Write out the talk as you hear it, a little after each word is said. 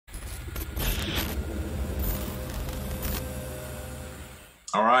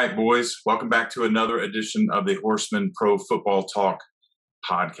All right, boys. Welcome back to another edition of the Horsemen Pro Football Talk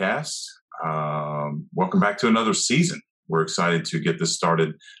podcast. Welcome back to another season. We're excited to get this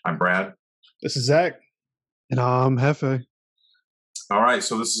started. I'm Brad. This is Zach. And I'm Hefe. All right,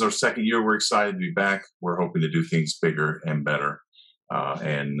 so this is our second year. We're excited to be back. We're hoping to do things bigger and better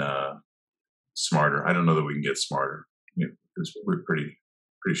and smarter. I don't know that we can get smarter because we're pretty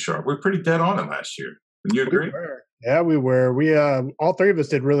sharp. We're pretty dead on it last year. Wouldn't you agree? Yeah, we were. We all three of us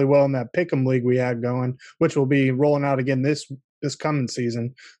did really well in that pick'em league we had going, which will be rolling out again this coming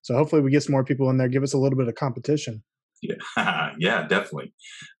season. So hopefully we get some more people in there, give us a little bit of competition. Yeah, yeah, definitely.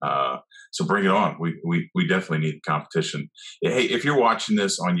 So bring it on. We definitely need competition. Hey, if you're watching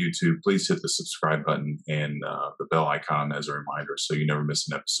this on YouTube, please hit the subscribe button and the bell icon as a reminder so you never miss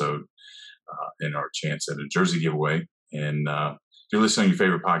an episode in our chance at a jersey giveaway. And if you're listening on your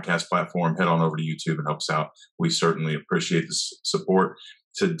favorite podcast platform, head on over to YouTube and help us out. We certainly appreciate the support.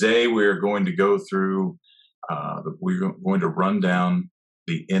 Today we're going to go through, we're going to run down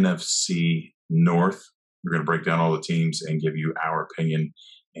the NFC North. We're going to break down all the teams and give you our opinion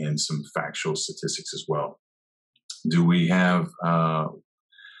and some factual statistics as well. Do we have,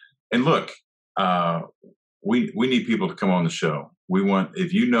 and look, we need people to come on the show. We want,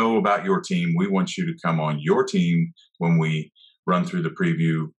 if you know about your team, we want you to come on your team when we run through the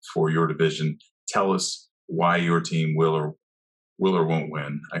preview for your division. Tell us why your team will or won't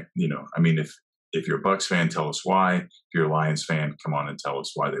win. If you're a Bucs fan, tell us why. If you're a Lions fan, come on and tell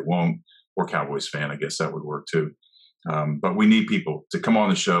us why they won't. Or Cowboys fan, I guess that would work too. But we need people to come on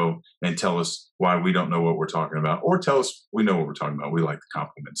the show and tell us why we don't know what we're talking about, or tell us we know what we're talking about. We like the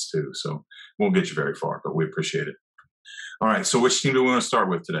compliments too, so won't get you very far, but we appreciate it. All right, so which team do we want to start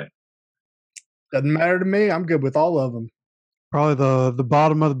with today? Doesn't matter to me. I'm good with all of them. Probably the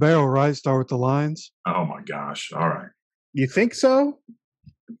bottom of the barrel, right? Start with the Lions. Oh my gosh! All right. You think so?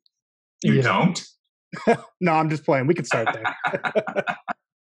 You don't? No, I'm just playing. We can start there.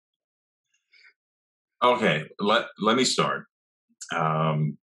 Okay, let me start.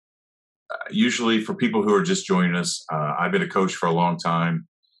 Usually for people who are just joining us, I've been a coach for a long time.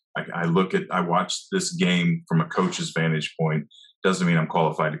 I watch this game from a coach's vantage point. Doesn't mean I'm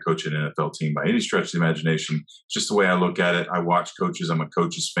qualified to coach an NFL team by any stretch of the imagination. It's just the way I look at it. I watch coaches. I'm a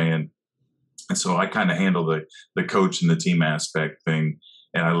coach's fan. And so I kind of handle the coach and the team aspect thing.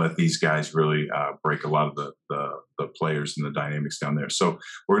 And I let these guys really break a lot of the players and the dynamics down there. So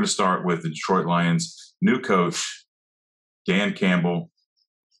we're going to start with the Detroit Lions, new coach, Dan Campbell.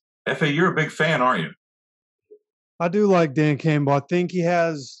 F.A., you're a big fan, aren't you? I do like Dan Campbell. I think he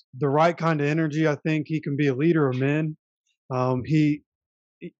has the right kind of energy. I think he can be a leader of men. I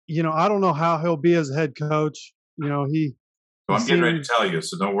don't know how he'll be as a head coach. I'm getting ready to tell you,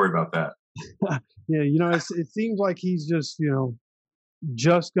 so don't worry about that. Yeah, it seems like he's just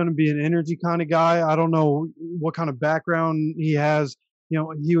going to be an energy kind of guy. I don't know what kind of background he has.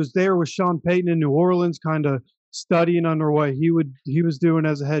 He was there with Sean Payton in New Orleans, kind of studying under what he was doing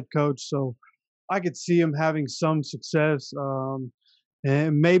as a head coach. So I could see him having some success,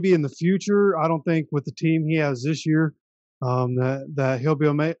 and maybe in the future. I don't think with the team he has this year that he'll be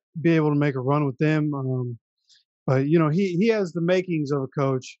able to make a run with them. But he has the makings of a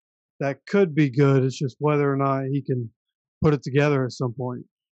coach that could be good. It's just whether or not he can put it together at some point.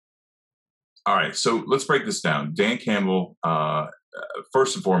 All right, so let's break this down. Dan Campbell,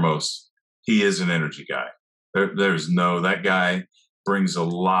 first and foremost, he is an energy guy. That guy brings a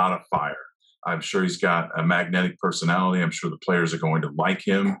lot of fire. I'm sure he's got a magnetic personality. I'm sure the players are going to like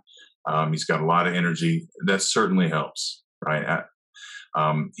him. He's got a lot of energy. That certainly helps, right?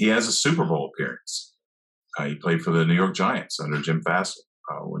 He has a Super Bowl appearance. He played for the New York Giants under Jim Fassel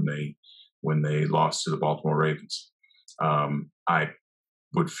when they lost to the Baltimore Ravens. I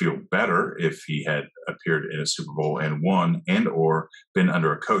would feel better if he had appeared in a Super Bowl and won or been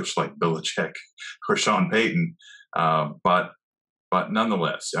under a coach like Belichick or Sean Payton. But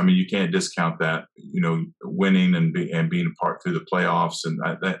nonetheless, I mean, you can't discount that, winning and being a part through the playoffs. And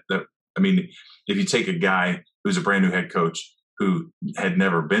if you take a guy who's a brand new head coach who had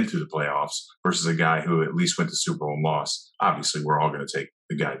never been through the playoffs versus a guy who at least went to Super Bowl and lost, obviously we're all going to take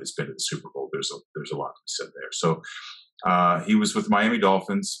the guy that's been to the Super Bowl. There's a lot to be said there. So he was with Miami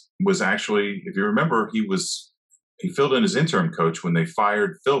Dolphins, was actually, if you remember, he filled in as interim coach when they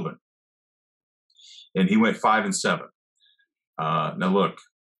fired Philbin. And he went 5-7. Now look,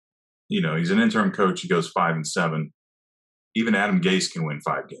 he's an interim coach. He goes 5-7. Even Adam Gase can win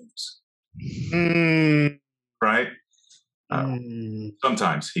 5 games. Right?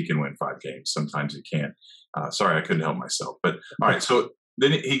 Sometimes he can win 5 games. Sometimes he can't. Sorry, I couldn't help myself. But all right, so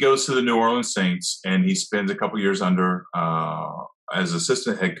then he goes to the New Orleans Saints, and he spends a couple years under as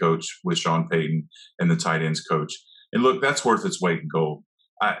assistant head coach with Sean Payton and the tight ends coach. And look, that's worth its weight in gold.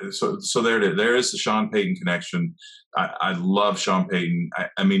 So there is the Sean Payton connection. I love Sean Payton.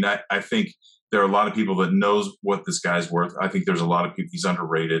 I think there are a lot of people that knows what this guy's worth. I think there's a lot of people. He's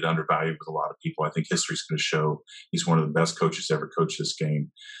underrated, undervalued with a lot of people. I think history's going to show he's one of the best coaches ever coached this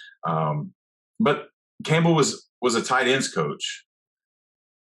game. But Campbell was a tight ends coach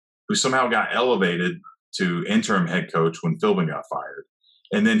who somehow got elevated to interim head coach when Philbin got fired.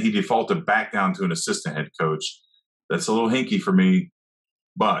 And then he defaulted back down to an assistant head coach. That's a little hinky for me.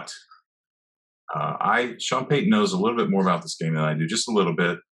 But Sean Payton knows a little bit more about this game than I do, just a little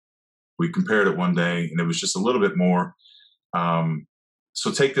bit. We compared it one day, and it was just a little bit more.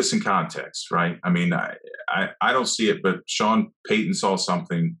 So take this in context, right? I mean, I don't see it, but Sean Payton saw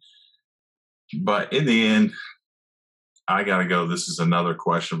something. But in the end, I got to go. This is another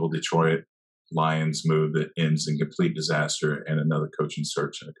questionable Detroit Lions move that ends in complete disaster and another coaching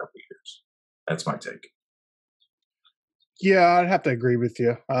search in a couple of years. That's my take. Yeah, I'd have to agree with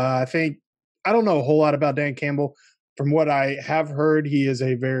you. I don't know a whole lot about Dan Campbell. From what I have heard, he is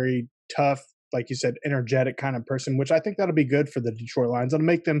a very tough, like you said, energetic kind of person, which I think that'll be good for the Detroit Lions. It'll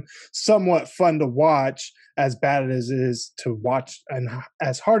make them somewhat fun to watch, as bad as it is to watch and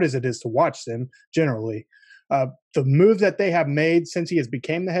as hard as it is to watch them generally. The move that they have made since he has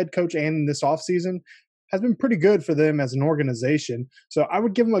became the head coach and this offseason has been pretty good for them as an organization. So I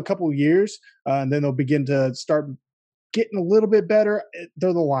would give them a couple of years, and then they'll begin to start getting a little bit better.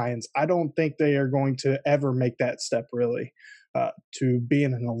 They're the Lions. I don't think they are going to ever make that step really to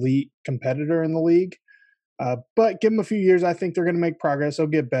being an elite competitor in the league. But give them a few years. I think they're going to make progress. They'll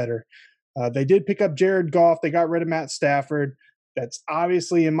get better. They did pick up Jared Goff. They got rid of Matt Stafford. That's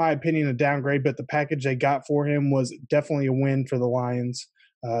obviously, in my opinion, a downgrade, but the package they got for him was definitely a win for the Lions.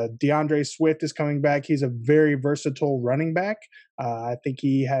 DeAndre Swift is coming back. He's a very versatile running back. I think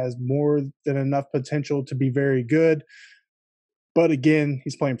he has more than enough potential to be very good. But again,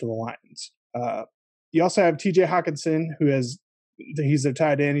 he's playing for the Lions. You also have TJ Hawkinson, he's their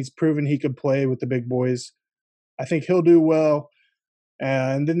tight end. He's proven he could play with the big boys. I think he'll do well.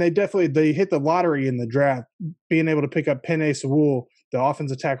 And then they hit the lottery in the draft, being able to pick up Penei Sewell, the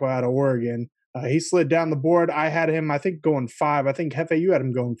offensive tackle out of Oregon. He slid down the board. I had him, I think, going 5. I think, Hefe, you had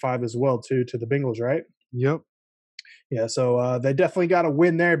him going 5 as well, too, to the Bengals, right? Yep. Yeah, so they definitely got a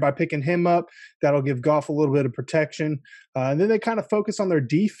win there by picking him up. That'll give Goff a little bit of protection. And then they kind of focus on their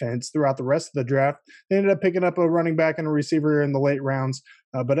defense throughout the rest of the draft. They ended up picking up a running back and a receiver in the late rounds.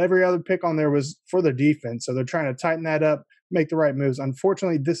 But every other pick on there was for their defense. So they're trying to tighten that up, make the right moves.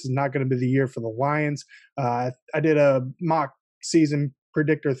 Unfortunately, this is not going to be the year for the Lions. I did a mock season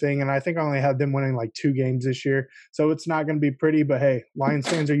predictor thing, and I think I only had them winning like 2 games this year. So it's not going to be pretty, but hey, Lions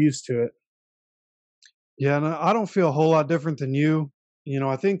fans are used to it. Yeah, and I don't feel a whole lot different than you.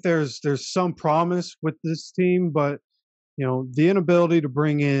 I think there's some promise with this team, but the inability to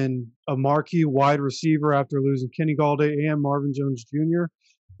bring in a marquee wide receiver after losing Kenny Galladay and Marvin Jones Jr.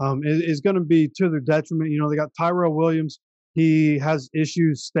 Is going to be to their detriment. They got Tyrell Williams. He has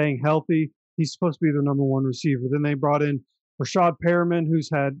issues staying healthy. He's supposed to be their number 1 receiver. Then they brought in Rashad Perriman, who's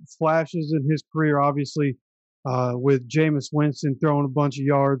had flashes in his career, obviously, with Jameis Winston throwing a bunch of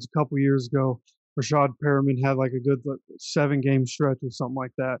yards a couple years ago. Rashad Perriman had like a good 7-game stretch or something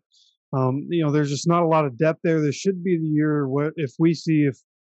like that. There's just not a lot of depth there. This should be the year if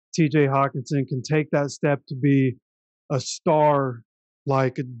TJ Hawkinson can take that step to be a star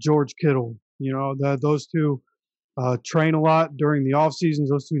like George Kittle. Those two train a lot during the off seasons.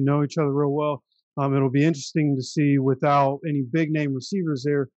 Those two know each other real well. It'll be interesting to see without any big name receivers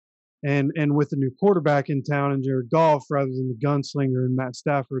there, and with the new quarterback in town and Jared Goff rather than the gunslinger and Matt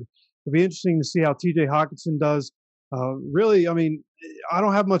Stafford. It'll be interesting to see how TJ Hawkinson does. Really, I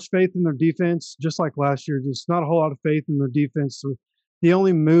don't have much faith in their defense, just like last year. Just not a whole lot of faith in their defense. So the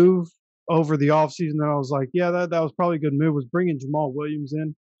only move over the offseason that I was like, yeah, that was probably a good move, was bringing Jamal Williams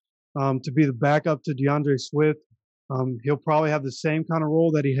in to be the backup to DeAndre Swift. He'll probably have the same kind of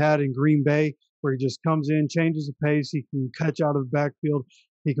role that he had in Green Bay, where he just comes in, changes the pace. He can catch out of the backfield.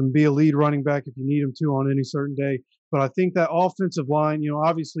 He can be a lead running back if you need him to on any certain day. But I think that offensive line,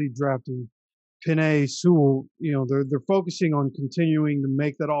 obviously drafting Penei Sewell, they're focusing on continuing to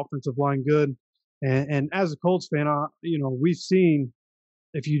make that offensive line good. And as a Colts fan, we've seen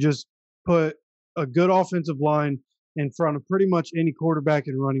if you just put a good offensive line in front of pretty much any quarterback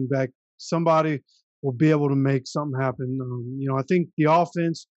and running back, somebody will be able to make something happen. I think the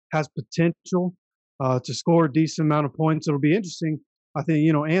offense has potential to score a decent amount of points. It'll be interesting. I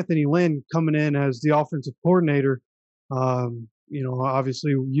think, Anthony Lynn coming in as the offensive coordinator,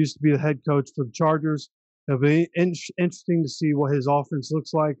 obviously used to be the head coach for the Chargers. It'll be interesting to see what his offense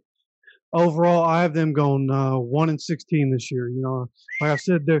looks like. Overall, I have them going 1-16 this year. Like I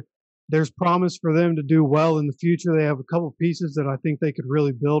said, there's promise for them to do well in the future. They have a couple pieces that I think they could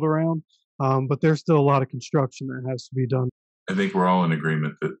really build around, but there's still a lot of construction that has to be done. I think we're all in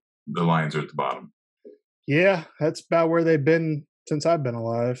agreement that the Lions are at the bottom. Yeah, that's about where they've been since I've been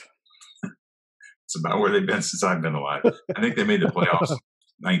alive. It's about where they've been since I've been alive. I think they made the playoffs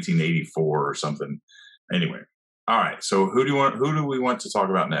 1984 or something. Anyway, all right. So who do we want to talk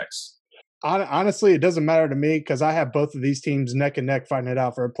about next? Honestly, it doesn't matter to me because I have both of these teams neck and neck fighting it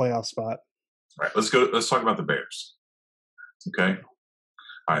out for a playoff spot. All right, let's talk about the Bears. Okay.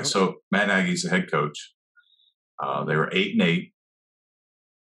 All right. So Matt Nagy's the head coach. They were 8-8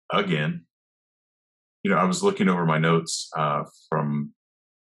 again. I was looking over my notes from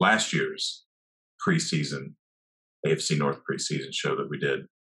last year's preseason, NFC North preseason show that we did.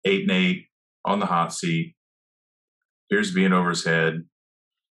 8-8 on the hot seat. Here's being over his head.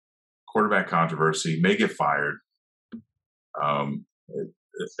 Quarterback controversy. May get fired.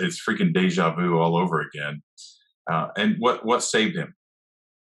 It's freaking deja vu all over again. And what saved him?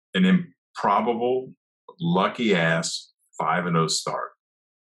 An improbable, lucky ass 5-0 start.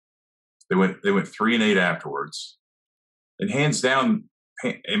 They went 3-8 afterwards, and hands down,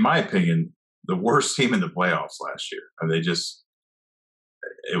 in my opinion, the worst team in the playoffs last year. And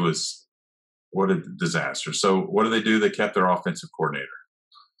it was what a disaster. So what do? They kept their offensive coordinator.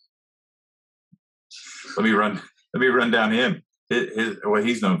 Let me run down him. What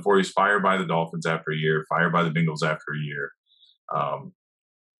he's known for, he's fired by the Dolphins after a year, fired by the Bengals after a year.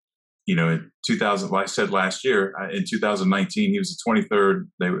 In 2000, like I said last year, in 2019, he was the 23rd.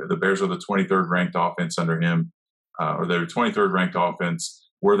 The Bears were the 23rd ranked offense under him, or they were 23rd ranked offense.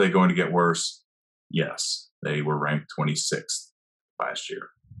 Were they going to get worse? Yes, they were ranked 26th last year.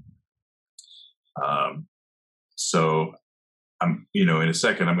 So in a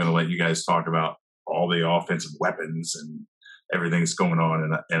second, I'm going to let you guys talk about all the offensive weapons and everything that's going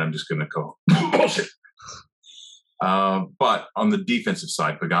on, and I'm just going to go bullshit. But on the defensive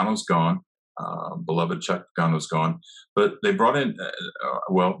side, Pagano's gone. Beloved Chuck Pagano's gone. But they brought in,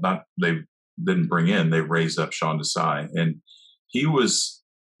 they didn't bring in, they raised up Sean Desai. And he was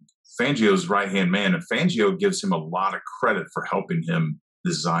Fangio's right-hand man. And Fangio gives him a lot of credit for helping him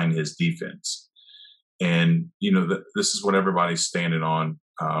design his defense. And, this is what everybody's standing on.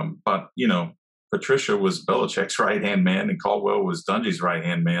 But Patricia was Belichick's right-hand man and Caldwell was Dungy's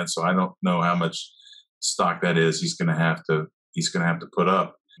right-hand man. So I don't know how much stock that is. He's going to have to put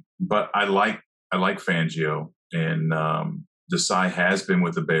up. But I like Fangio, and Desai has been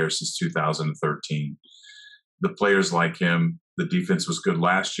with the Bears since 2013. The players like him. The defense was good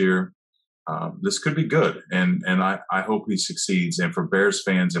last year. This could be good, and I hope he succeeds. And for Bears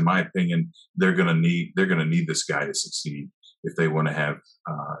fans, in my opinion, they're going to need this guy to succeed if they want to have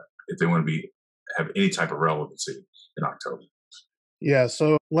any type of relevancy in October. Yeah.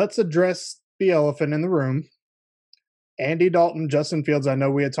 So let's address the elephant in the room. Andy Dalton, Justin Fields. I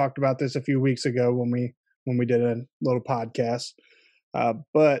know we had talked about this a few weeks ago when we did a little podcast.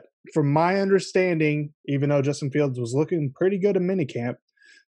 But from my understanding, even though Justin Fields was looking pretty good in minicamp,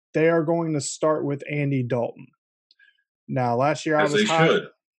 they are going to start with Andy Dalton. Now, last year As they should.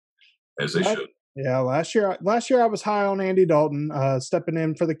 Yeah, last year I was high on Andy Dalton, stepping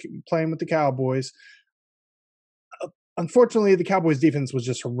in for playing with the Cowboys. Unfortunately, the Cowboys' defense was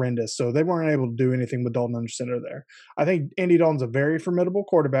just horrendous, so they weren't able to do anything with Dalton under center there. I think Andy Dalton's a very formidable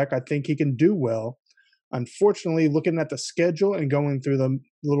quarterback. I think he can do well. Unfortunately, looking at the schedule and going through the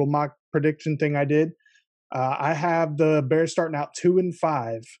little mock prediction thing I did, I have the Bears starting out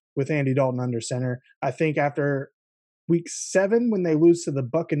 2-5 with Andy Dalton under center. I think after week 7, when they lose to the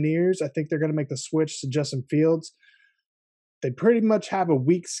Buccaneers, I think they're going to make the switch to Justin Fields. They pretty much have a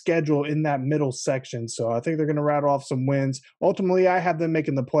weak schedule in that middle section, so I think they're going to rattle off some wins. Ultimately, I have them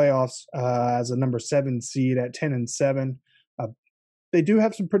making the playoffs as a number 7 seed at 10-7. They do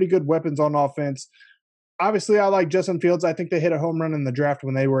have some pretty good weapons on offense. Obviously, I like Justin Fields. I think they hit a home run in the draft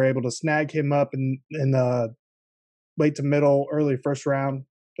when they were able to snag him up in the late to middle, early first round.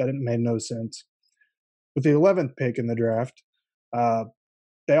 That made no sense. With the 11th pick in the draft,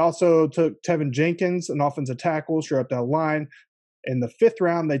 they also took Tevin Jenkins, an offensive tackle, sure up that line. In the 5th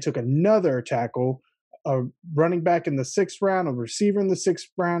round, they took another tackle, a running back in the 6th round, a receiver in the 6th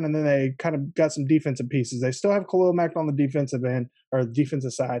round, and then they kind of got some defensive pieces. They still have Khalil Mack on the defensive end or the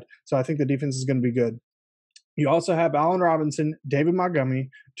defensive side, so I think the defense is going to be good. You also have Allen Robinson, David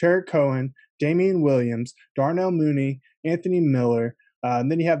Montgomery, Tarek Cohen, Damian Williams, Darnell Mooney, Anthony Miller.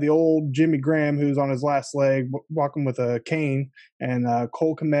 And then you have the old Jimmy Graham, who's on his last leg, walking with a cane, and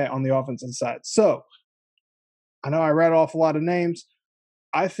Cole Kmet on the offensive side. So I know I read off a lot of names.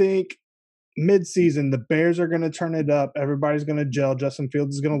 I think mid-season, the Bears are going to turn it up. Everybody's going to gel. Justin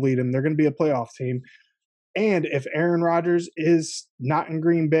Fields is going to lead them. They're going to be a playoff team. And if Aaron Rodgers is not in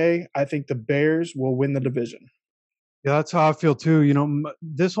Green Bay, I think the Bears will win the division. Yeah, that's how I feel too.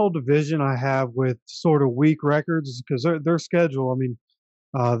 This whole division I have with sort of weak records because their schedule. I mean,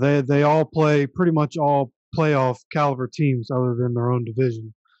 they all play pretty much all playoff caliber teams other than their own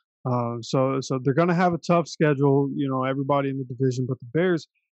division. So they're going to have a tough schedule. Everybody in the division, but the Bears.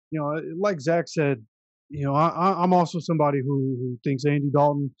 Like Zach said, I'm also somebody who thinks Andy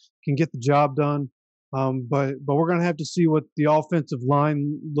Dalton can get the job done. But we're going to have to see what the offensive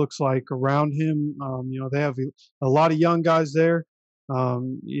line looks like around him. They have a lot of young guys there.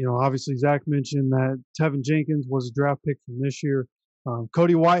 Obviously Zach mentioned that Tevin Jenkins was a draft pick from this year.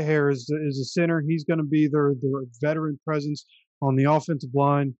 Cody Whitehair is a center. He's going to be their veteran presence on the offensive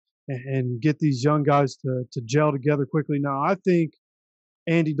line and get these young guys to gel together quickly. Now, I think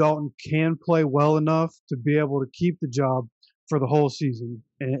Andy Dalton can play well enough to be able to keep the job for the whole season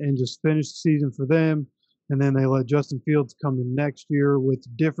and just finish the season for them. And then they let Justin Fields come in next year with a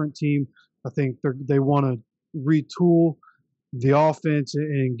different team. I think they want to retool the offense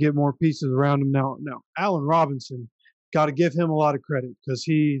and get more pieces around him. Now Allen Robinson, got to give him a lot of credit because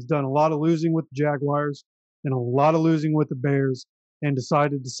he's done a lot of losing with the Jaguars and a lot of losing with the Bears and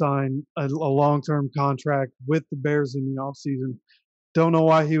decided to sign a long-term contract with the Bears in the offseason. Don't know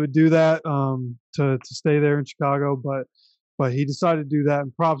why he would do that to stay there in Chicago, but he decided to do that,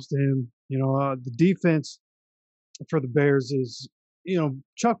 and props to him. The defense for the Bears is,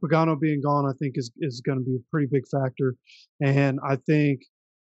 Chuck Pagano being gone, I think is going to be a pretty big factor. And I think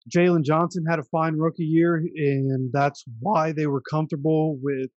Jalen Johnson had a fine rookie year, and that's why they were comfortable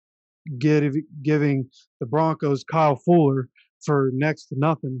with giving the Broncos Kyle Fuller for next to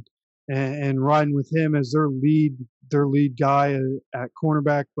nothing and riding with him as their lead guy at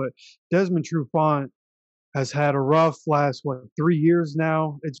cornerback. But Desmond Trufant has had a rough last 3 years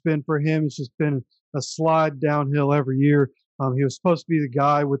now. It's been for him. It's just been a slide downhill every year. He was supposed to be the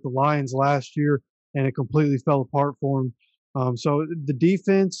guy with the Lions last year, and it completely fell apart for him. So the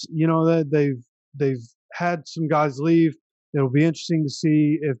defense, that they've had some guys leave. It'll be interesting to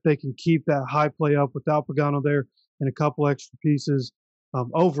see if they can keep that high play up without Pagano there and a couple extra pieces.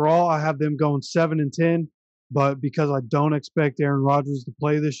 Overall, I have them going 7-10, but because I don't expect Aaron Rodgers to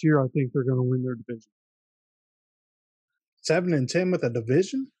play this year, I think they're going to win their division. 7-10 with a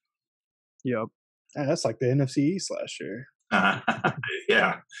division? Yep. Yeah, that's like the NFC East last year.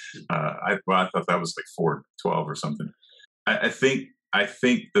 Yeah. I thought that was like 4-12 or something. I think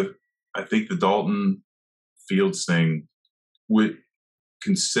the Dalton Fields thing, with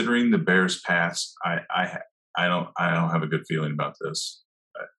considering the Bears' past, I don't have a good feeling about this.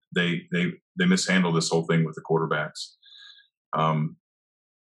 They mishandled this whole thing with the quarterbacks.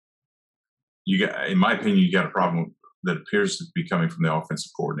 In my opinion, you got a problem that appears to be coming from the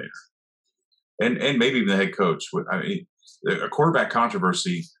offensive coordinator, and maybe even the head coach. I mean, a quarterback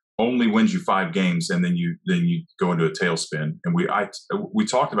controversy only wins you 5 games, and then you go into a tailspin. And we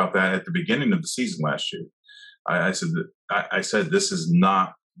talked about that at the beginning of the season last year. I said this is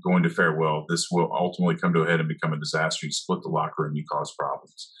not going to fare well. This will ultimately come to a head and become a disaster. You split the locker room, you cause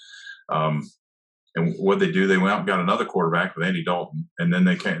problems. And what they do, they went out and got another quarterback with Andy Dalton, and then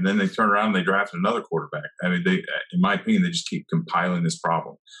they turn around and they drafted another quarterback. I mean, in my opinion, they just keep compiling this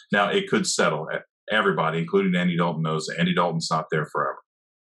problem. Now it could settle. Everybody, including Andy Dalton, knows that Andy Dalton's not there forever.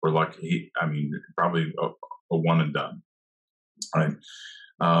 We're lucky. Probably a one and done. Right.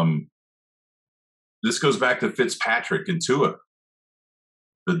 This goes back to Fitzpatrick and Tua.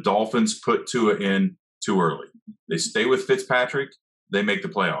 The Dolphins put Tua in too early. They stay with Fitzpatrick. They make the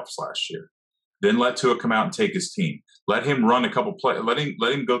playoffs last year. Then let Tua come out and take his team. Let him run a couple let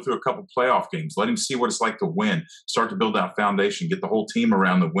him go through a couple playoff games. Let him see what it's like to win. Start to build that foundation. Get the whole team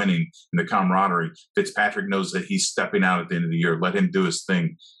around the winning and the camaraderie. Fitzpatrick knows that he's stepping out at the end of the year. Let him do his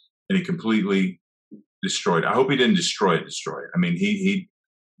thing, and he completely destroyed. I hope he didn't destroy it. I mean,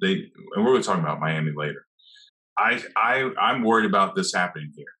 and we're going to talk about Miami later. I'm worried about this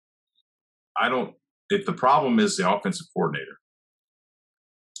happening here. If the problem is the offensive coordinator,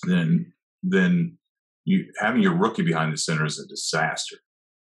 then having your rookie behind the center is a disaster.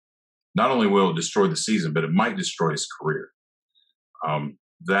 Not only will it destroy the season, but it might destroy his career.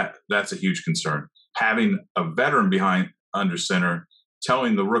 That's a huge concern. Having a veteran under center,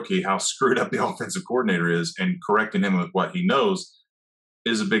 telling the rookie how screwed up the offensive coordinator is and correcting him with what he knows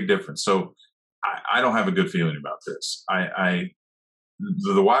is a big difference. So I don't have a good feeling about this.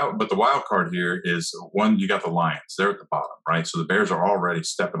 The wild card here is one. You got the Lions; they're at the bottom, right? So the Bears are already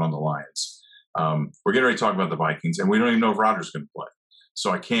stepping on the Lions. We're getting ready to talk about the Vikings, and we don't even know if Rodgers is going to play.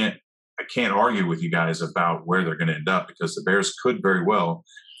 So I can't argue with you guys about where they're going to end up, because the Bears could very well,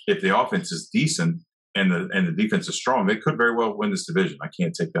 if the offense is decent and the defense is strong, they could very well win this division. I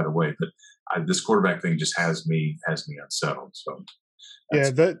can't take that away, but this quarterback thing just has me unsettled. So. Yeah,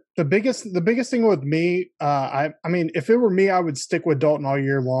 the biggest thing with me, I mean, if it were me, I would stick with Dalton all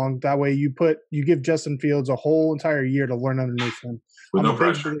year long. That way, you give Justin Fields a whole entire year to learn underneath him. With no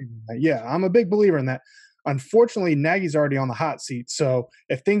pressure. Yeah, I'm a big believer in that. Unfortunately, Nagy's already on the hot seat. So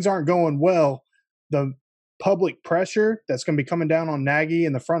if things aren't going well, the public pressure that's going to be coming down on Nagy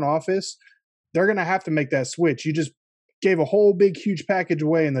in the front office, they're going to have to make that switch. You just gave a whole big, huge package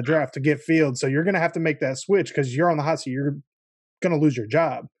away in the draft to get Fields, so you're going to have to make that switch because you're on the hot seat. You're going to lose your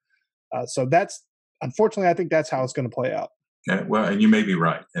job. So that's, unfortunately, I think that's how it's going to play out. Yeah, well, and you may be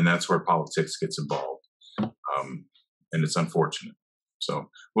right, and that's where politics gets involved, and it's unfortunate. So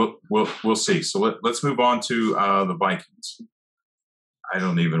we'll see. So let's move on to the Vikings. I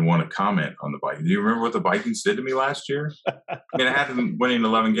don't even want to comment on the Vikings. Do you remember what the Vikings did to me last year? I mean, I had them winning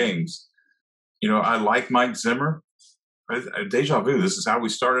 11 games. I like Mike Zimmer. Deja vu. This is how we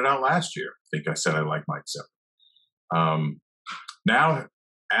started out last year. I think I said I like Mike Zimmer. Now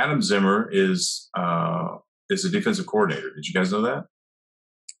Adam Zimmer is a defensive coordinator. Did you guys know that?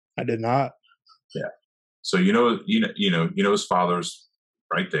 I did not. Yeah. So his father's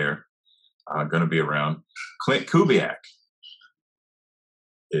right there, going to be around. Clint Kubiak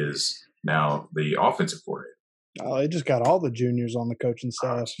is now the offensive coordinator. Oh, they just got all the juniors on the coaching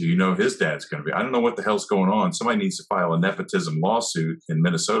staff. So his dad's going to be. I don't know what the hell's going on. Somebody needs to file a nepotism lawsuit in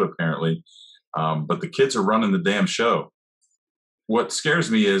Minnesota, apparently. But the kids are running the damn show. What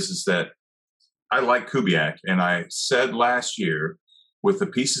scares me is that I like Kubiak, and I said last year, with the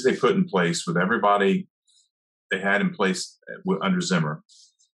pieces they put in place, with everybody they had in place under Zimmer,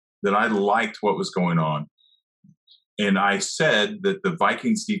 that I liked what was going on. And I said that the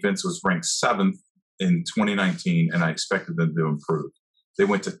Vikings defense was ranked 7th in 2019, and I expected them to improve. They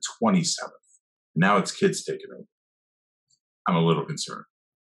went to 27th. Now it's kids taking over. I'm a little concerned.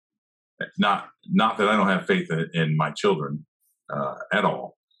 Not that I don't have faith in my children at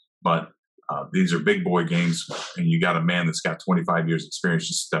all, but these are big boy games, and you got a man that's got 25 years experience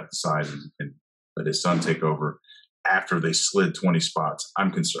just step aside and let his son take over after they slid 20 spots.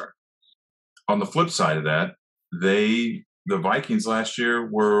 I'm concerned. On the flip side of that, the Vikings last year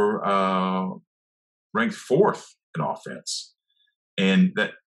were ranked 4th in offense, and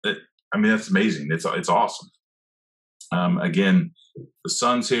that's amazing. It's awesome. Again, the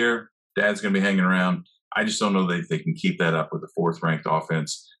son's here. Dad's going to be hanging around. I just don't know that they can keep that up with the 4th ranked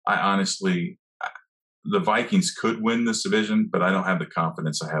offense. The Vikings could win this division, but I don't have the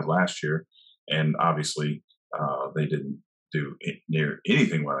confidence I had last year. And obviously, they didn't do near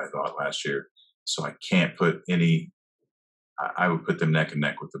anything what I thought last year. So I can't put any. I would put them neck and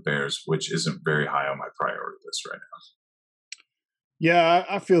neck with the Bears, which isn't very high on my priority list right now. Yeah,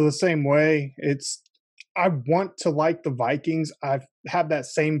 I feel the same way. I want to like the Vikings. I've had that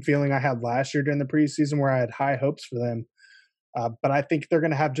same feeling I had last year during the preseason where I had high hopes for them. But I think they're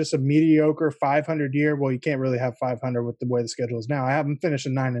going to have just a mediocre 500 year. Well, you can't really have 500 with the way the schedule is now. I have them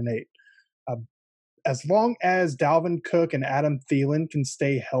finishing 9-8. As long as Dalvin Cook and Adam Thielen can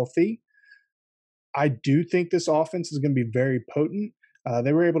stay healthy, I do think this offense is going to be very potent.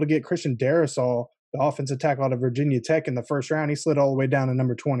 They were able to get Christian Darrisaw, the offensive tackle out of Virginia Tech, in the first round. He slid all the way down to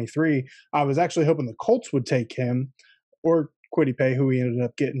number 23. I was actually hoping the Colts would take him, or Kwity Paye, who we ended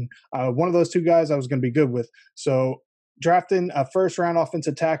up getting. One of those two guys I was going to be good with. So drafting a first-round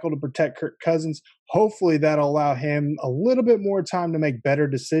offensive tackle to protect Kirk Cousins, hopefully that'll allow him a little bit more time to make better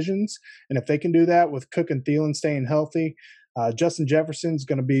decisions. And if they can do that with Cook and Thielen staying healthy, Justin Jefferson's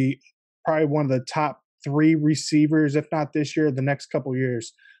going to be probably one of the top 3 receivers, if not this year, the next couple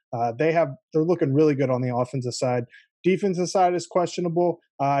years. They're looking really good on the offensive side. Defensive side is questionable.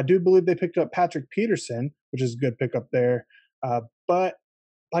 I do believe they picked up Patrick Peterson, which is a good pickup there. But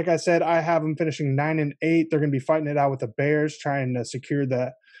like I said, I have them finishing 9-8. They're going to be fighting it out with the Bears, trying to secure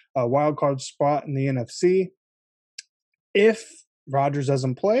that wild card spot in the NFC. If Rodgers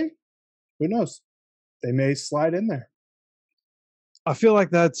doesn't play, who knows? They may slide in there. I feel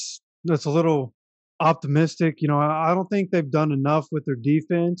like that's a little optimistic. I don't think they've done enough with their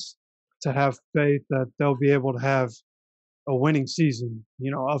defense to have faith that they'll be able to have a winning season.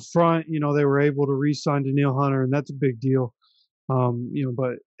 Up front, they were able to re-sign Danielle Hunter, and that's a big deal.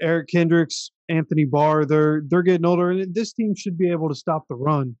 But Eric Kendricks, Anthony Barr, they're getting older, and this team should be able to stop the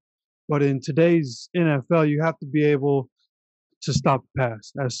run. But in today's NFL, you have to be able to stop the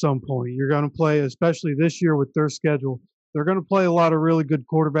pass at some point. You're going to play, especially this year with their schedule, they're going to play a lot of really good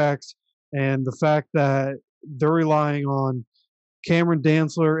quarterbacks. And the fact that they're relying on Cameron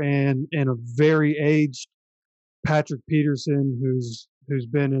Dantzler and a very aged Patrick Peterson, who's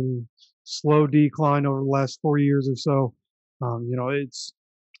been in slow decline over the last 4 years or so. It's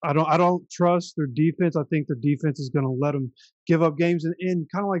I don't trust their defense. I think their defense is going to let them give up games, and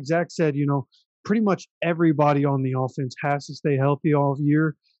kind of like Zach said, pretty much everybody on the offense has to stay healthy all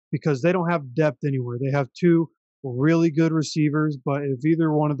year because they don't have depth anywhere. They have two really good receivers, but if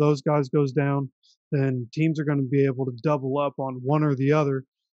either one of those guys goes down, then teams are going to be able to double up on one or the other,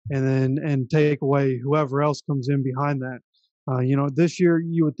 and take away whoever else comes in behind that. This year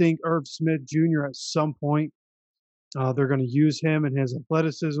you would think Irv Smith Jr. at some point they're going to use him and his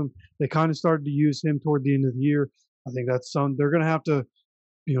athleticism. They kind of started to use him toward the end of the year. I think that's they're going to have to.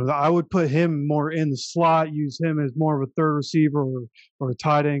 I would put him more in the slot, use him as more of a third receiver or a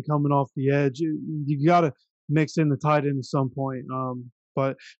tight end coming off the edge. You got to mix in the tight end at some point.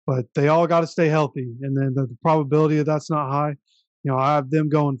 But they all got to stay healthy, and then the probability of that's not high. I have them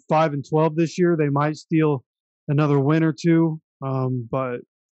going 5-12 this year. They might steal another win or two, but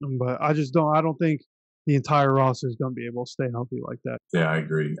I just don't. I don't think the entire roster is going to be able to stay healthy like that. Yeah, I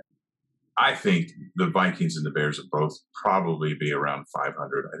agree. I think the Vikings and the Bears will both probably be around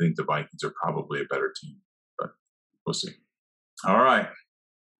 500. I think the Vikings are probably a better team, but we'll see. All right.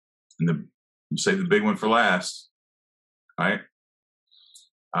 And save the big one for last. All right.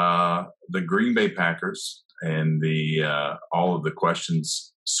 The Green Bay Packers and the all of the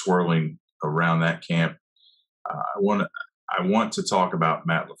questions swirling around that camp. I want to talk about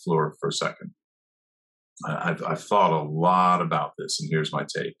Matt LaFleur for a second. I've thought a lot about this, and here's my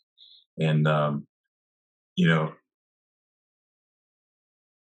take. And,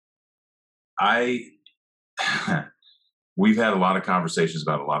 we've had a lot of conversations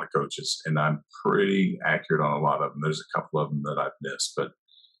about a lot of coaches, and I'm pretty accurate on a lot of them. There's a couple of them that I've missed, but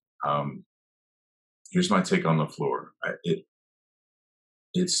here's my take on LaFleur.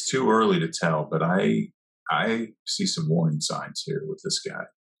 It's too early to tell, but I see some warning signs here with this guy.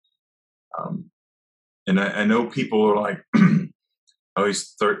 And I know people are like, oh,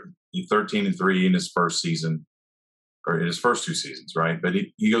 he's 13-3 in his first season, or in his first two seasons, right? But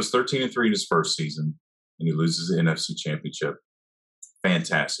he goes 13-3 in his first season, and he loses the NFC Championship.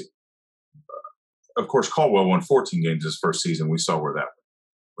 Fantastic. Of course, Caldwell won 14 games his first season. We saw where that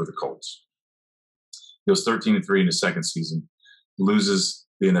went with the Colts. He goes 13-3 in his second season, loses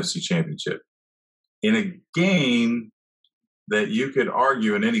the NFC Championship in a game that you could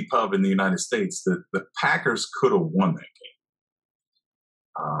argue in any pub in the United States that the Packers could have won that game.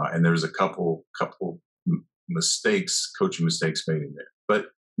 And there was a couple mistakes, coaching mistakes made in there. But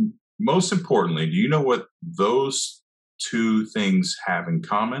most importantly, do you know what those two things have in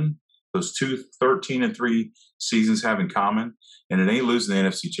common? Those two 13-3 seasons have in common? And it ain't losing the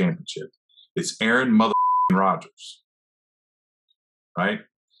NFC Championship. It's Aaron Rodgers. Right?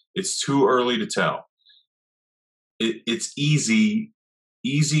 It's too early to tell. It's easier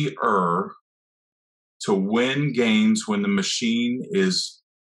to win games when the machine is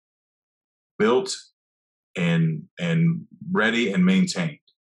built and ready and maintained,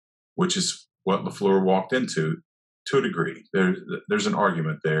 which is what LaFleur walked into to a degree. There's an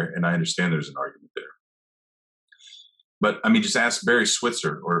argument there, and I understand there's an argument there. But, I mean, just ask Barry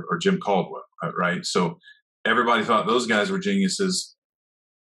Switzer or Jim Caldwell, right? So everybody thought those guys were geniuses.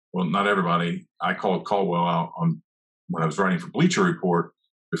 Well, not everybody. I called Caldwell out when I was writing for Bleacher Report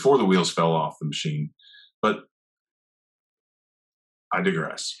before the wheels fell off the machine. But I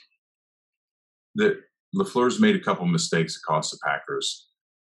digress. LaFleur's made a couple of mistakes that cost the Packers,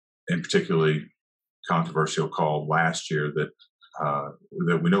 and particularly controversial call last year that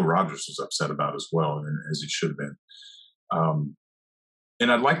we know Rodgers was upset about as well, and as he should have been.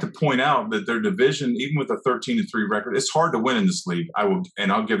 And I'd like to point out that their division, even with a 13-3 record, it's hard to win in this league.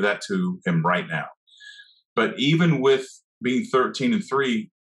 I'll give that to him right now. But even with being 13-3,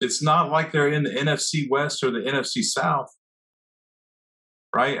 it's not like they're in the NFC West or the NFC South,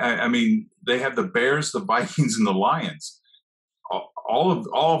 right? I mean, they have the Bears, the Vikings, and the Lions.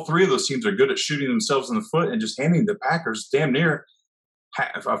 All three of those teams are good at shooting themselves in the foot and just handing the Packers damn near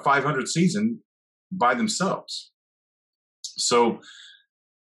a 500 season by themselves. So,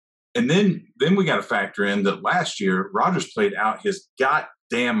 and then we got to factor in that last year Rodgers played out his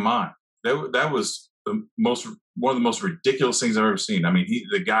goddamn mind. That was one of the most ridiculous things I've ever seen. I mean,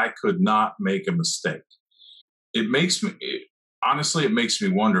 the guy could not make a mistake. Honestly, it makes me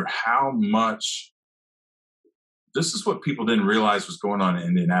wonder how much. This is what people didn't realize was going on in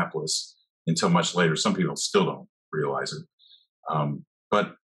Indianapolis until much later. Some people still don't realize it.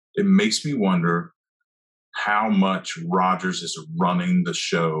 But it makes me wonder how much Rodgers is running the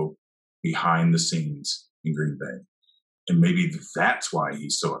show behind the scenes in Green Bay. And maybe that's why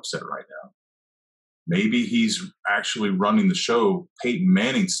he's so upset right now. Maybe he's actually running the show Peyton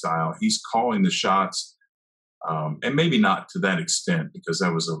Manning style. He's calling the shots, and maybe not to that extent, because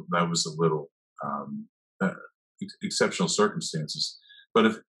that was a little exceptional circumstances.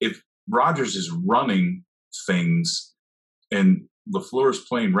 But if Rodgers is running things and LaFleur's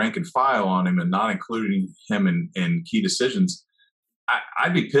playing rank and file on him and not including him in key decisions,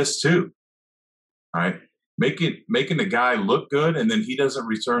 I'd be pissed too. All right, making the guy look good and then he doesn't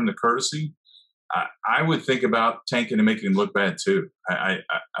return the courtesy. I would think about tanking and making him look bad too. I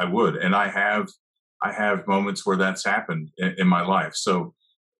would, and I have moments where that's happened in my life. So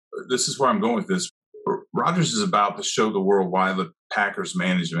this is where I'm going with this. Rodgers is about to show the world why the Packers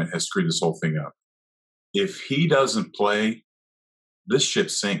management has screwed this whole thing up. If he doesn't play, this ship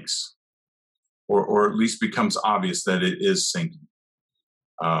sinks, or at least becomes obvious that it is sinking.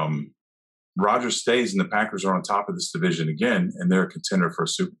 Rodgers stays and the Packers are on top of this division again, and they're a contender for a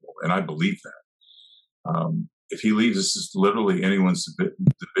Super Bowl, and I believe that. If he leaves, this is literally anyone's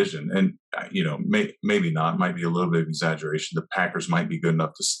division. And, maybe not. Might be a little bit of exaggeration. The Packers might be good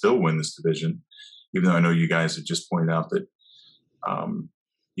enough to still win this division, even though I know you guys have just pointed out that,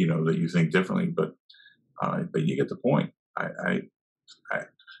 that you think differently. But you get the point. I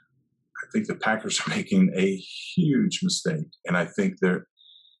think the Packers are making a huge mistake, and I think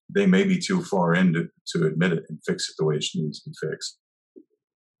they may be too far in to admit it and fix it the way it needs to be fixed.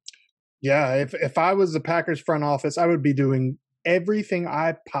 Yeah, if I was the Packers front office, I would be doing everything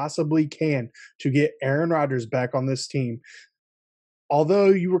I possibly can to get Aaron Rodgers back on this team. Although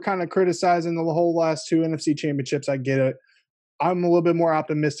you were kind of criticizing the whole last two NFC championships, I get it. I'm a little bit more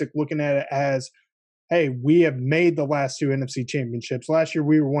optimistic looking at it as, hey, we have made the last two NFC championships. Last year,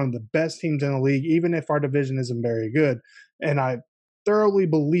 we were one of the best teams in the league, even if our division isn't very good. And I thoroughly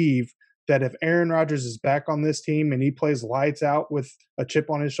believe that if Aaron Rodgers is back on this team and he plays lights out with a chip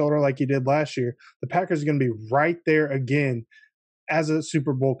on his shoulder like he did last year, the Packers are going to be right there again as a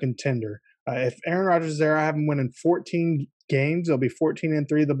Super Bowl contender. If Aaron Rodgers is there, I have them winning 14 games. They'll be 14-3.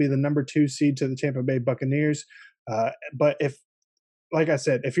 They'll be the number 2 seed to the Tampa Bay Buccaneers. But like I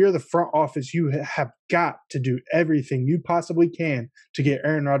said, if you're the front office, you have got to do everything you possibly can to get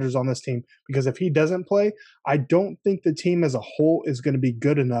Aaron Rodgers on this team, because if he doesn't play, I don't think the team as a whole is going to be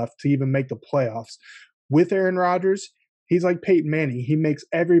good enough to even make the playoffs. With Aaron Rodgers, he's like Peyton Manning. He makes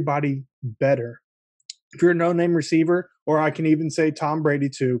everybody better. If you're a no-name receiver, or I can even say Tom Brady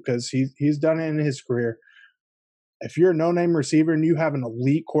too, because he's done it in his career. If you're a no-name receiver and you have an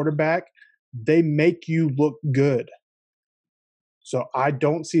elite quarterback, they make you look good. So I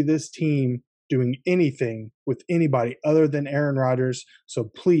don't see this team doing anything with anybody other than Aaron Rodgers. So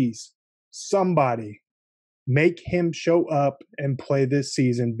please, somebody, make him show up and play this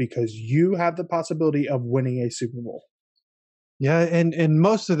season, because you have the possibility of winning a Super Bowl. Yeah, and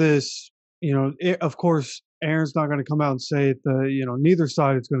most of this, of course, Aaron's not going to come out and say it. Neither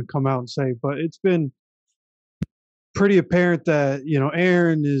side is going to come out and say it, but it's been pretty apparent that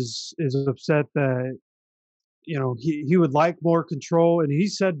Aaron is upset that he would like more control, and he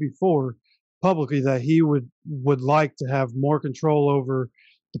said before publicly that he would like to have more control over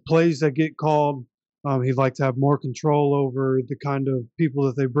the plays that get called. He'd like to have more control over the kind of people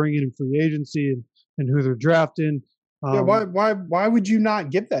that they bring in free agency and who they're drafting. Why would you not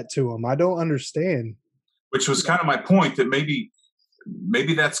give that to him? I don't understand. Which was kind of my point, that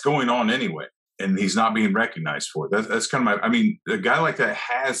maybe that's going on anyway, and he's not being recognized for it. That's kind of a guy like that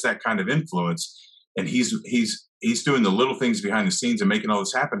has that kind of influence. And he's doing the little things behind the scenes and making all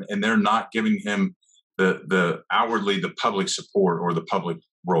this happen, and they're not giving him the outwardly the public support or the public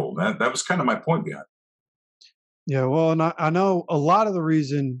role. That was kind of my point behind it. Yeah, well, and I know a lot of the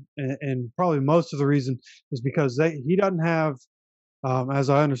reason, and probably most of the reason, is because he doesn't have, as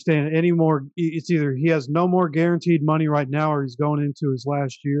I understand it, any more. It's either he has no more guaranteed money right now, or he's going into his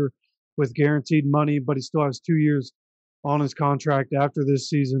last year with guaranteed money, but he still has 2 years on his contract after this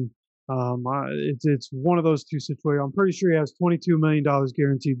season. It's one of those two situations. I'm pretty sure he has $22 million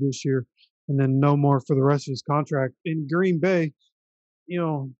guaranteed this year, and then no more for the rest of his contract. In Green Bay,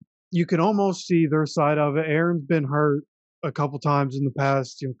 you can almost see their side of it. Aaron's been hurt a couple times in the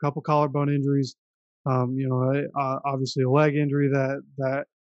past, a couple collarbone injuries, obviously a leg injury that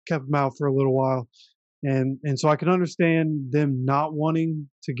kept him out for a little while. And so I can understand them not wanting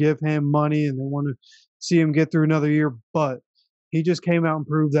to give him money, and they want to see him get through another year, but he just came out and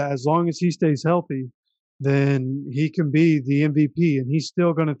proved that as long as he stays healthy, then he can be the MVP, and he's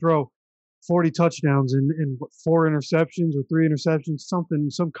still going to throw 40 touchdowns and 4 interceptions or 3 interceptions,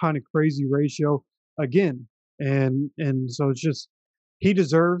 some kind of crazy ratio again. And so it's just, he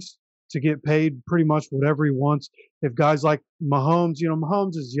deserves to get paid pretty much whatever he wants. If guys like Mahomes,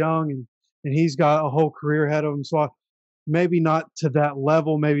 Mahomes is young and he's got a whole career ahead of him. So maybe not to that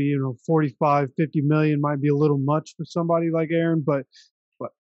level. Maybe 45, 50 million might be a little much for somebody like Aaron, but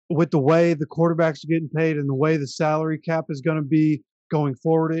with the way the quarterbacks are getting paid and the way the salary cap is going to be going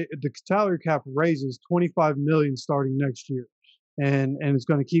forward, the salary cap raises 25 million starting next year, and it's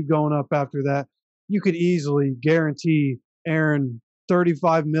going to keep going up after that. You could easily guarantee Aaron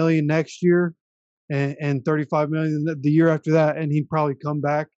 35 million next year and 35 million the year after that, and he'd probably come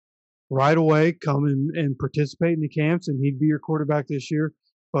back right away, come and participate in the camps, and he'd be your quarterback this year.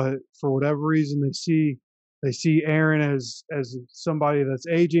 But for whatever reason, they see Aaron as somebody that's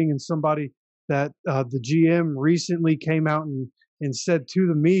aging and somebody that the GM recently came out and said to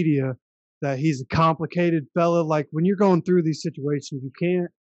the media that he's a complicated fella. Like, when you're going through these situations, you can't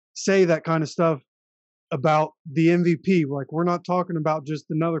say that kind of stuff about the MVP. Like, we're not talking about just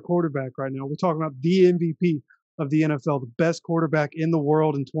another quarterback right now. We're talking about the MVP of the NFL, the best quarterback in the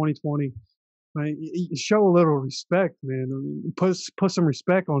world in 2020. I mean, show a little respect, man. I mean, put some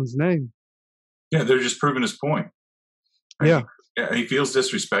respect on his name. Yeah, they're just proving his point. Yeah. He feels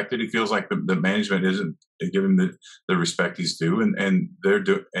disrespected. He feels like the management isn't giving the respect he's due, and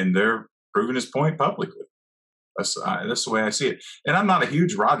they're proving his point publicly. That's the way I see it. And I'm not a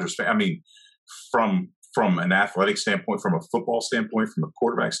huge Rodgers fan. I mean, from an athletic standpoint, from a football standpoint, from a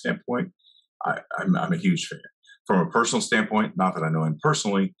quarterback standpoint, I'm a huge fan. From a personal standpoint, not that I know him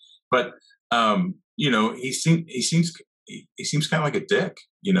personally, but he seems kind of like a dick,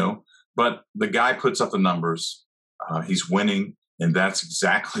 But the guy puts up the numbers. He's winning, and that's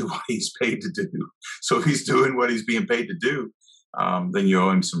exactly what he's paid to do. So if he's doing what he's being paid to do, then you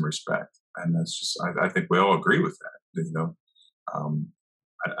owe him some respect. And that's just, I think we all agree with that.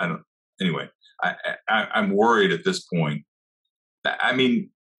 I don't. Anyway, I'm worried at this point. I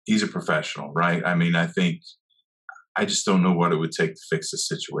mean, he's a professional, right? I mean, I just don't know what it would take to fix the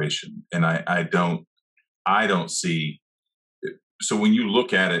situation, and I don't see. So when you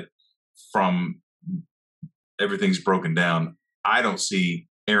look at it from everything's broken down, I don't see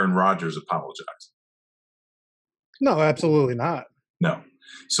Aaron Rodgers apologizing. No, absolutely not. No.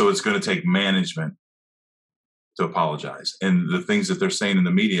 So it's going to take management to apologize, and the things that they're saying in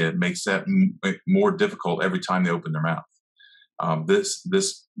the media makes that more difficult every time they open their mouth. This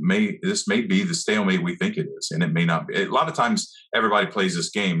may be the stalemate we think it is, and it may not be. A lot of times, everybody plays this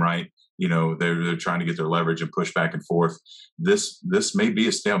game, right? They're trying to get their leverage and push back and forth. This may be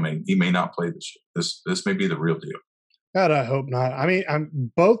a stalemate. He may not play this year. This may be the real deal. God, I hope not. I mean,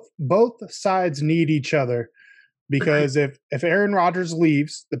 both sides need each other, because if Aaron Rodgers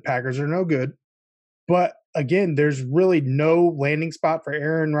leaves, the Packers are no good. But again, there's really no landing spot for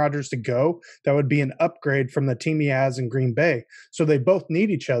Aaron Rodgers to go that would be an upgrade from the team he has in Green Bay. So they both need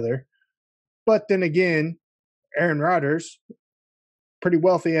each other. But then again, Aaron Rodgers, pretty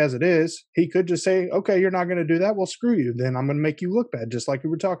wealthy as it is, he could just say, okay, you're not going to do that. Well, screw you. Then I'm going to make you look bad, just like we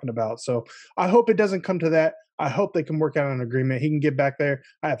were talking about. So I hope it doesn't come to that. I hope they can work out an agreement. He can get back there.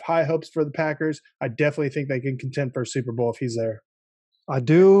 I have high hopes for the Packers. I definitely think they can contend for a Super Bowl if he's there. I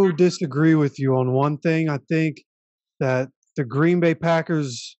do disagree with you on one thing. I think that the Green Bay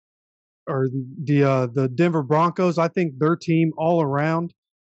Packers or the Denver Broncos, I think their team all around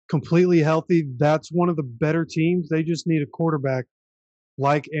completely healthy. That's one of the better teams. They just need a quarterback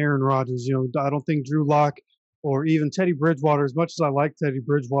like Aaron Rodgers. I don't think Drew Lock or even Teddy Bridgewater, as much as I like Teddy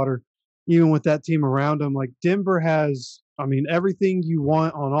Bridgewater, even with that team around him, like Denver has, everything you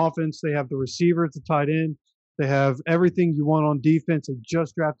want on offense. They have the receiver at the tight end. They have everything you want on defense. They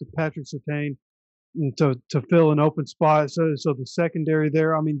just drafted Patrick Surtain to fill an open spot. So the secondary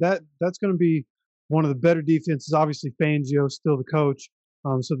there, that's going to be one of the better defenses. Obviously, Fangio still the coach.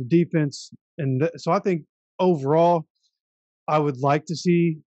 So the defense, so I think overall, I would like to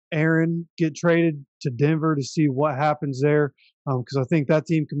see Aaron get traded to Denver to see what happens there, because I think that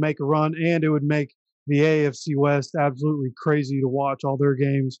team can make a run, and it would make the AFC West absolutely crazy to watch all their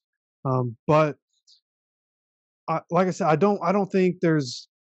games. But like I said, I don't think there's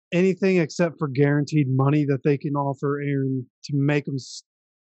anything except for guaranteed money that they can offer Aaron to make him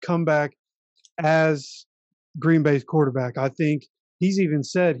come back as Green Bay's quarterback. I think he's even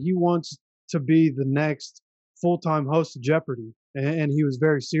said he wants to be the next full-time host of Jeopardy, and he was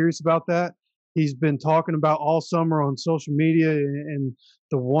very serious about that. He's been talking about all summer on social media and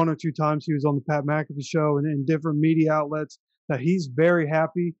the one or two times he was on the Pat McAfee show and different media outlets that he's very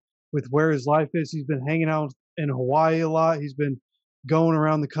happy with where his life is. He's been hanging out in Hawaii a lot. He's been going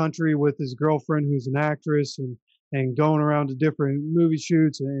around the country with his girlfriend, who's an actress, and going around to different movie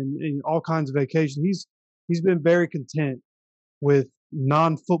shoots and all kinds of vacations. He's been very content with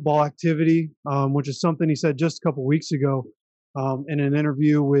non-football activity, which is something he said just a couple weeks ago in an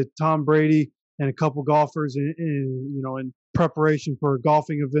interview with Tom Brady and a couple golfers in preparation for a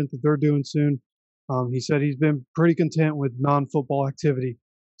golfing event that they're doing soon. He said he's been pretty content with non-football activity.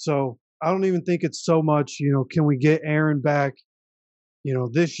 So I don't even think it's so much, can we get Aaron back,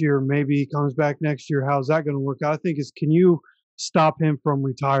 this year? Maybe he comes back next year. How's that going to work out? I think can you stop him from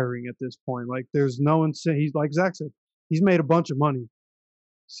retiring at this point? Like, there's no incentive. He's like Zach said, he's made a bunch of money.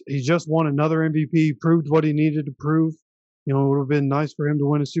 He just won another MVP, proved what he needed to prove. It would have been nice for him to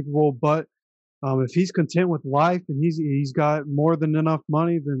win a Super Bowl, but if he's content with life and he's got more than enough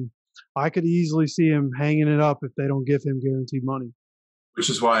money, then I could easily see him hanging it up if they don't give him guaranteed money. Which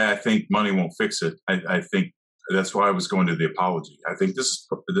is why I think money won't fix it. I think that's why I was going to the apology. I think this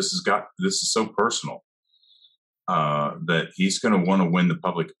is so personal that he's going to want to win the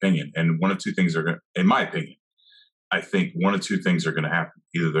public opinion, and one of two things are going. In my opinion, I think one of two things are going to happen.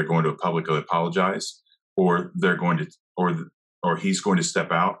 Either they're going to publicly apologize, or they're going to, or he's going to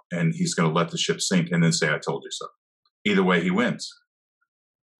step out and he's going to let the ship sink and then say, "I told you so." Either way, he wins.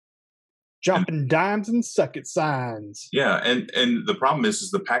 Dropping dimes and suck it signs. Yeah, and the problem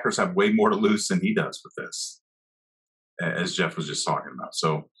is the Packers have way more to lose than he does with this, as Jeff was just talking about.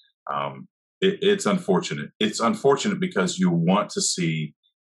 So it's unfortunate. It's unfortunate because you want to see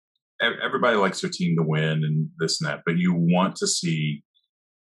everybody likes their team to win and this and that, but you want to see.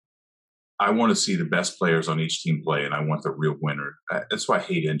 I want to see the best players on each team play, and I want the real winner. That's why I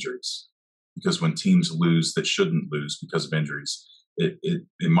hate injuries, because when teams lose that shouldn't lose because of injuries,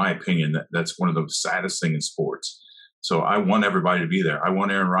 in my opinion, that's one of the saddest things in sports. So I want everybody to be there. I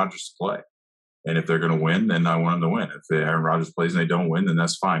want Aaron Rodgers to play. And if they're going to win, then I want them to win. If Aaron Rodgers plays and they don't win, then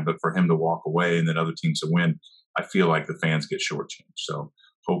that's fine. But for him to walk away and then other teams to win, I feel like the fans get shortchanged. So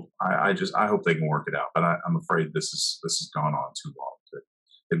I hope they can work it out. But I'm afraid this has gone on too long.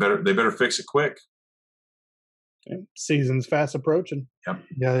 They better fix it quick. Okay. Season's fast approaching. Yep.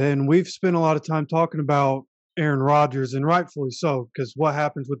 Yeah, and we've spent a lot of time talking about Aaron Rodgers, and rightfully so, because what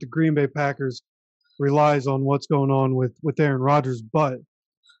happens with the Green Bay Packers relies on what's going on with Aaron Rodgers. But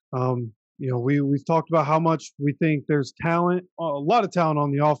we've talked about how much we think there's talent, a lot of talent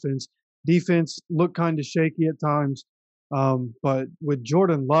on the offense. Defense looked kind of shaky at times, but with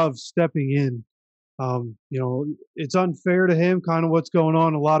Jordan Love stepping in, it's unfair to him, kind of what's going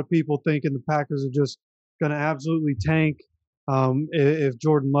on. A lot of people thinking the Packers are just going to absolutely tank if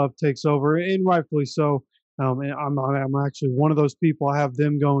Jordan Love takes over, and rightfully so. And I'm actually one of those people. I have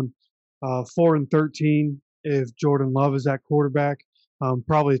them going 4-13 if Jordan Love is at quarterback.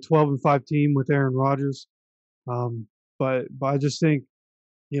 Probably a 12-5 team with Aaron Rodgers. But I just think,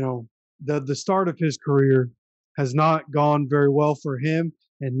 the start of his career has not gone very well for him,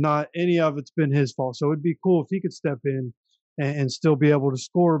 and not any of it's been his fault. So it'd be cool if he could step in and still be able to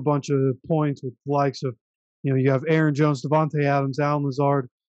score a bunch of points with the likes of, you have Aaron Jones, Devontae Adams, Allen Lazard,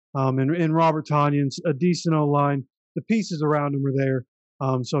 and Robert Tonyan, a decent O-line. The pieces around him are there.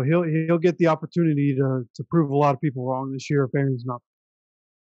 So he'll get the opportunity to prove a lot of people wrong this year if Aaron's not.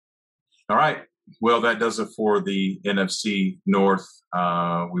 All right. Well, that does it for the NFC North.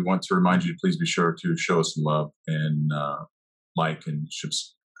 We want to remind you to please be sure to show us some love and like and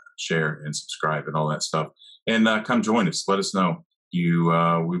share and subscribe and all that stuff. And come join us. Let us know. We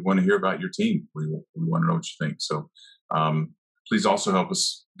want to hear about your team. We want to know what you think. So please also help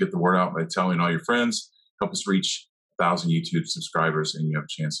us get the word out by telling all your friends. Help us reach 1,000 YouTube subscribers, and you have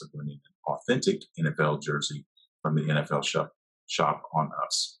a chance of winning an authentic NFL jersey from the NFL shop on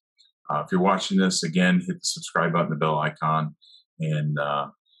us. If you're watching this, again, hit the subscribe button, the bell icon. And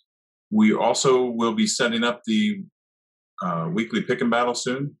we also will be setting up the weekly pick and battle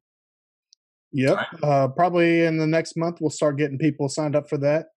soon. Yep. Right. Probably in the next month, we'll start getting people signed up for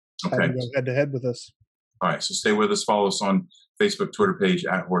that. Okay. Go head to head with us. All right. So stay with us. Follow us on Facebook, Twitter page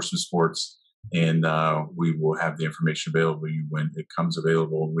 @Horsemen Sports. And we will have the information available to you when it comes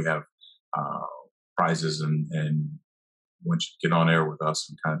available. We have prizes and once you get on air with us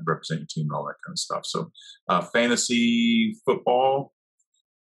and kind of represent your team and all that kind of stuff. So fantasy football,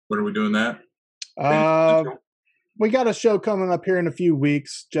 when are we doing that? We got a show coming up here in a few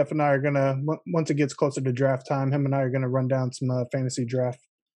weeks. Jeff and I are going to, once it gets closer to draft time, him and I are going to run down some fantasy draft.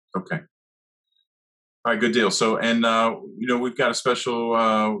 Okay. All right, good deal. So, and, we've got a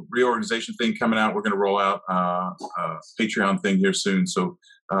special reorganization thing coming out. We're going to roll out a Patreon thing here soon. So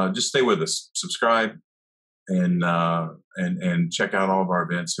just stay with us. Subscribe and check out all of our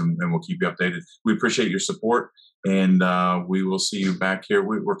events, and we'll keep you updated. We appreciate your support, and we will see you back here.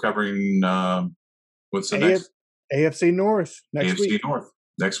 We're covering what's the next? AFC North next week. AFC North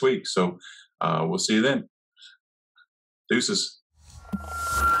next week. So we'll see you then. Deuces.